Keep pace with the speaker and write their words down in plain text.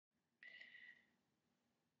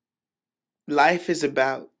life is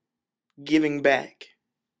about giving back.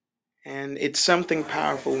 And it's something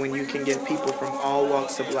powerful when you can get people from all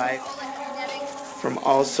walks of life, from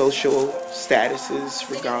all social statuses,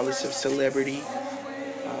 regardless of celebrity,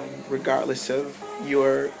 regardless of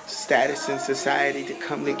your status in society, to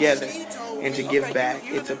come together and to give back.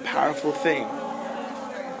 It's a powerful thing.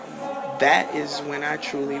 That is when I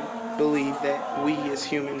truly believe that we as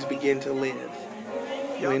humans begin to live.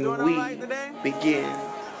 When we begin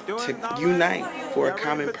to unite for a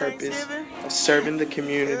common purpose of serving the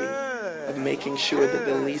community, of making sure that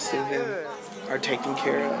the least of them are taken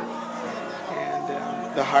care of.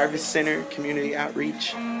 And the Harvest Center Community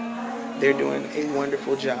Outreach, they're doing a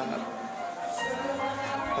wonderful job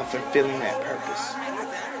of fulfilling that purpose.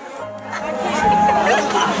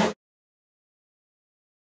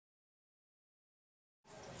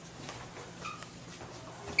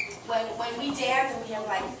 When we dance and we have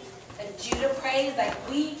like a Judah praise, like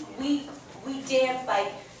we dance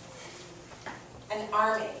like an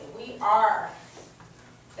army. We are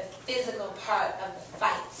the physical part of the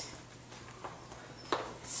fight.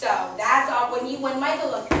 So that's all. When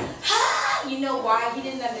Michael looked, ah, you know why? He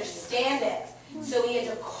didn't understand it. So he had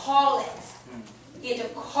to call it. He had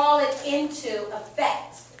to call it into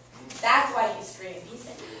effect. That's why he screamed. He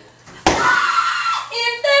said, ah,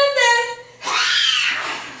 if this is,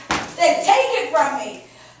 ah, then take it from me.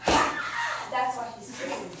 Ah, that's why he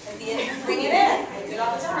screamed. And he had to bring it in. I do it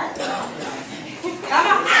all the time. Come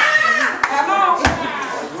on. Ah, come on.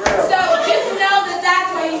 So just know that that's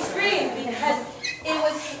why he screamed, because it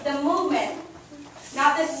was the movement,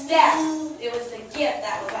 not the step. It was the gift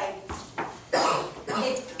that was like,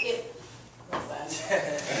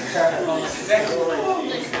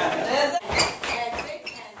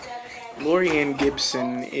 Laurieann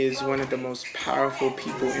Gibson is one of the most powerful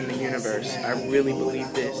people in the universe. I really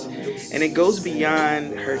believe this. And it goes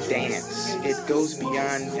beyond her dance. It goes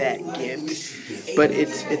beyond that gift. But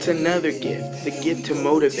it's another gift. The gift to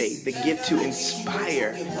motivate. The gift to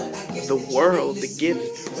inspire the world. The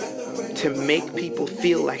gift to make people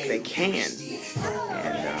feel like they can.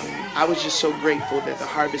 I was just so grateful that the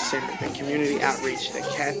Harvest Center, the community outreach, that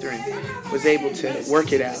Catherine was able to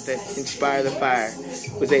work it out, that Inspire the Fire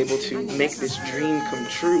was able to make this dream come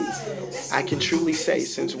true. I can truly say,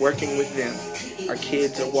 since working with them, our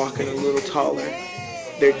kids are walking a little taller,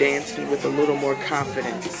 they're dancing with a little more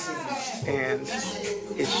confidence, and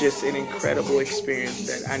it's just an incredible experience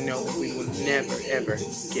that I know that we will never, ever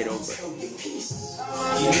get over.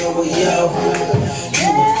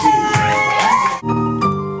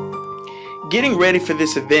 Getting ready for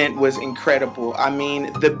this event was incredible. I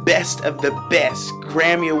mean, the best of the best,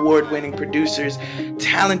 Grammy Award-winning producers,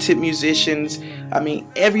 talented musicians, I mean,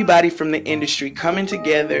 everybody from the industry coming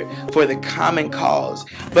together for the common cause.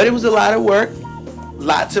 But it was a lot of work,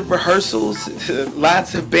 lots of rehearsals,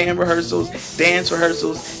 lots of band rehearsals, dance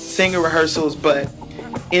rehearsals, singer rehearsals, but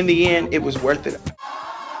in the end, it was worth it.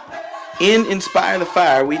 In Inspire the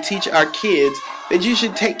Fire, we teach our kids that you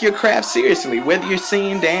should take your craft seriously, whether you're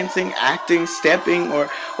singing, dancing, acting, stepping, or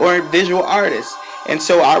a visual artist. And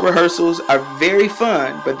so our rehearsals are very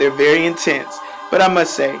fun, but they're very intense. But I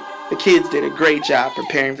must say, the kids did a great job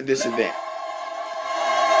preparing for this event.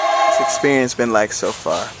 What's the experience been like so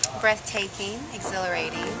far? Breathtaking,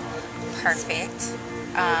 exhilarating, perfect,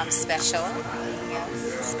 special,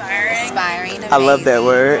 inspiring, amazing. I love that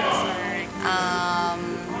word.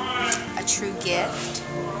 A true gift,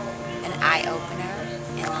 an eye-opener,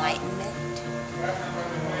 enlightenment,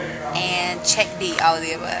 and check D, all of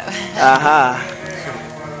the above.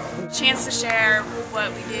 Chance to share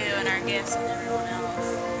what we do and our gifts with everyone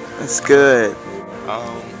else. That's good.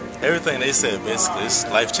 Everything they said, basically, it's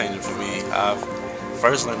life-changing for me. I've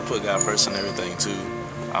first learned to put God first in everything, too.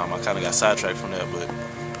 I kind of got sidetracked from that, but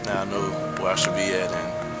now I know where I should be at,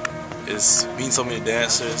 and it's meeting so many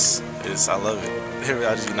dancers. I love it.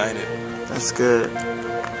 Everybody just united. That's good.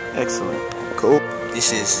 Excellent. Cool.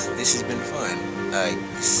 This has been fun. Like,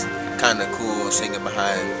 it's kind of cool singing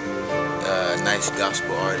behind nice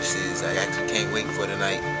gospel artists. I actually can't wait for the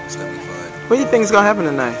night. It's gonna be fun. What do you think is gonna happen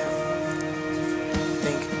tonight? I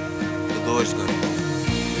think the Lord's gonna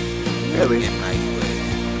really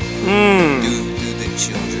do the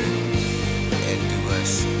children and do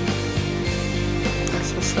us.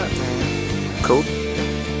 That's what's up, man. Cool.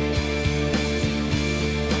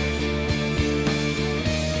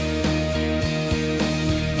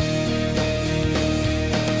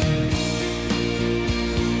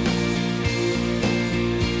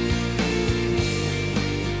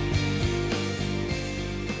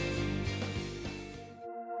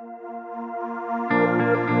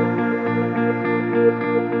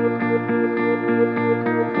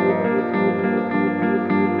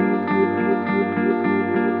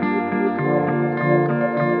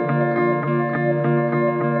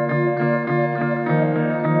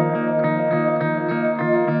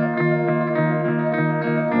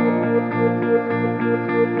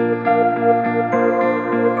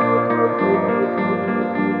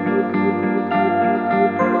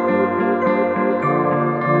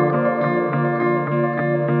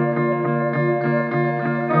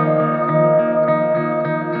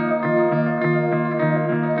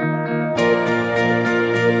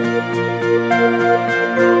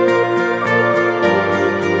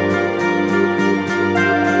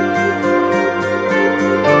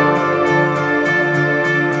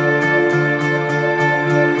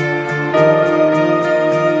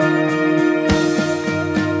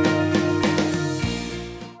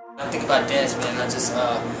 Dance, man. I just,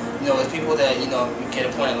 you know, with people that, you know, you get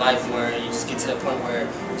a point in life where you just get to the point where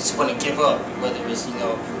you just want to give up, whether it's, you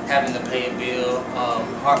know, having to pay a bill,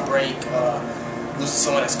 heartbreak, losing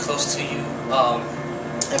someone that's close to you.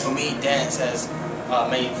 And for me, dance has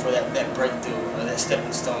made for that breakthrough, that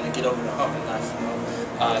stepping stone to get over the hump in life, you know.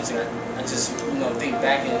 I just, you know, think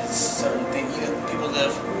back and certain things, you know, people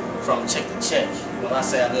live from check to check. When I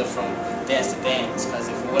say I live from dance to dance, because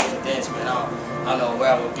if it wasn't for dance, man, I don't know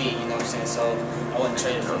where I would be, you know what I'm saying? So I wouldn't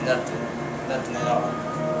trade it for nothing at all.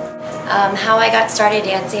 How I got started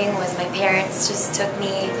dancing was my parents just took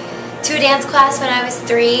me to a dance class when I was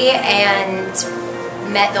 3 and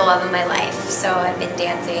met the love of my life. So I've been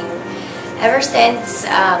dancing ever since,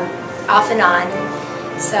 off and on.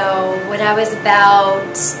 So when I was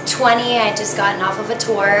about 20, I had just gotten off of a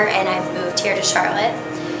tour and I moved here to Charlotte.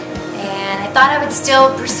 And I thought I would still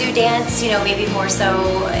pursue dance, you know, maybe more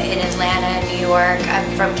so in Atlanta, New York.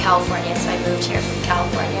 I'm from California, so I moved here from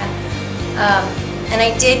California. And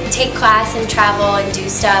I did take class and travel and do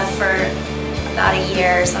stuff for about a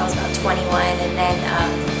year, so I was about 21, and then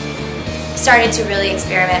started to really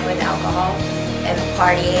experiment with alcohol and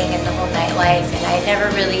partying and the whole nightlife. And I had never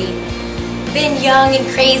really been young and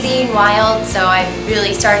crazy and wild, so I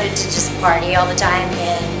really started to just party all the time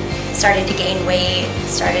and started to gain weight,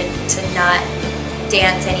 started to not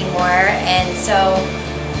dance anymore. And so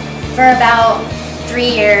for about 3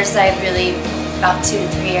 years, about 2 to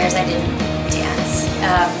 3 years, I didn't dance.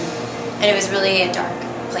 And it was really a dark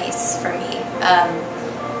place for me.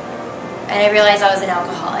 And I realized I was an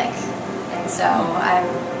alcoholic. And so I'm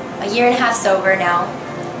a year and a half sober now.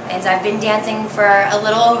 And I've been dancing for a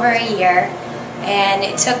little over a year. And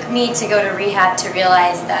it took me to go to rehab to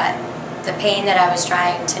realize that the pain that I was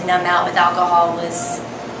trying to numb out with alcohol was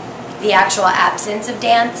the actual absence of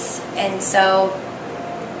dance. And so,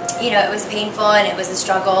 you know, it was painful and it was a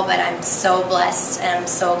struggle, but I'm so blessed and I'm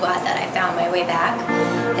so glad that I found my way back.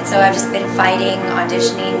 And so I've just been fighting,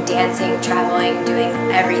 auditioning, dancing, traveling, doing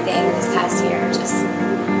everything this past year just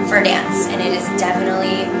for dance. And it is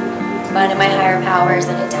definitely one of my higher powers,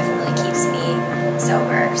 and it definitely keeps me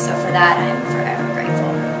sober. So for that, I'm forever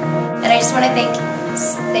grateful. And I just want to thank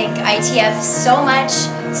ITF so much,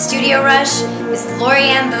 Studio Rush, Miss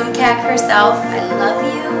Laurieann herself, I love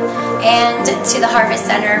you, and to the Harvest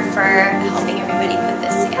Center for helping everybody put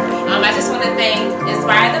this together. I just want to thank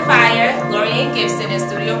Inspire the Fire, Laurieann Gibson, and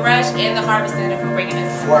Studio Rush, and the Harvest Center for bringing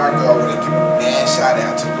us. Before I go, I want to give a bad shout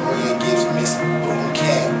out to Laurieann Gibson, Miss Boom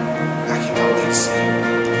Cat. I cannot wait to see you.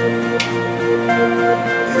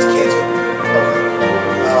 Let's catch it.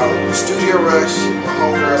 Okay. Studio Rush, my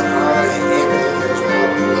homegirls, Anna and Emily.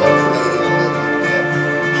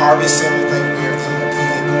 Harvest Center, thank you for everything you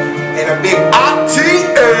did. And a big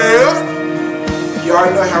ITF! You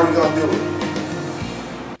already know how we're gonna do it.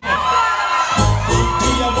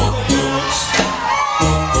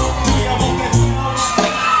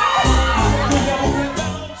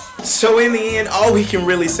 So in the end, all we can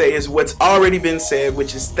really say is what's already been said,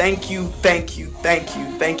 which is thank you, thank you, thank you.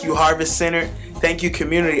 Thank you, Harvest Center. Thank you,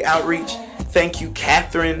 Community Outreach. Thank you,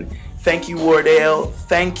 Catherine. Thank you, Wardell.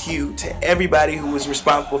 Thank you to everybody who was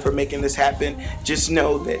responsible for making this happen. Just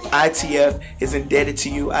know that ITF is indebted to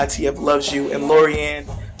you. ITF loves you. And Laurieann,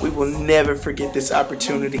 we will never forget this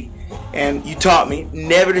opportunity. And you taught me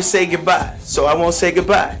never to say goodbye. So I won't say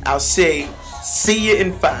goodbye. I'll say see you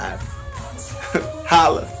in 5.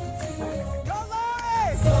 Holla.